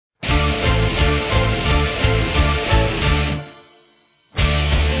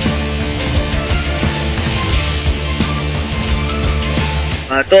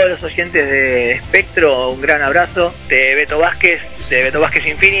A todos los oyentes de Espectro, un gran abrazo de Beto Vazquez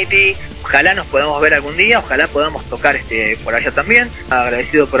Infinity. Ojalá nos podamos ver algún día, ojalá podamos tocar por allá también.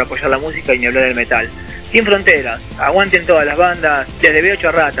 Agradecido por apoyar la música y ni hablar del metal. Sin fronteras, aguanten todas las bandas, desde B8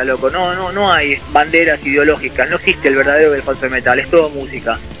 a Rata, loco, no hay banderas ideológicas, no existe el verdadero y el falso del metal, es todo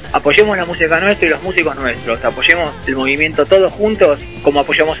música. Apoyemos la música nuestra y los músicos nuestros, apoyemos el movimiento todos juntos como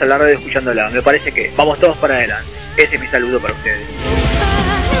apoyamos a la radio escuchándola. Me parece que vamos todos para adelante. Ese es mi saludo para ustedes.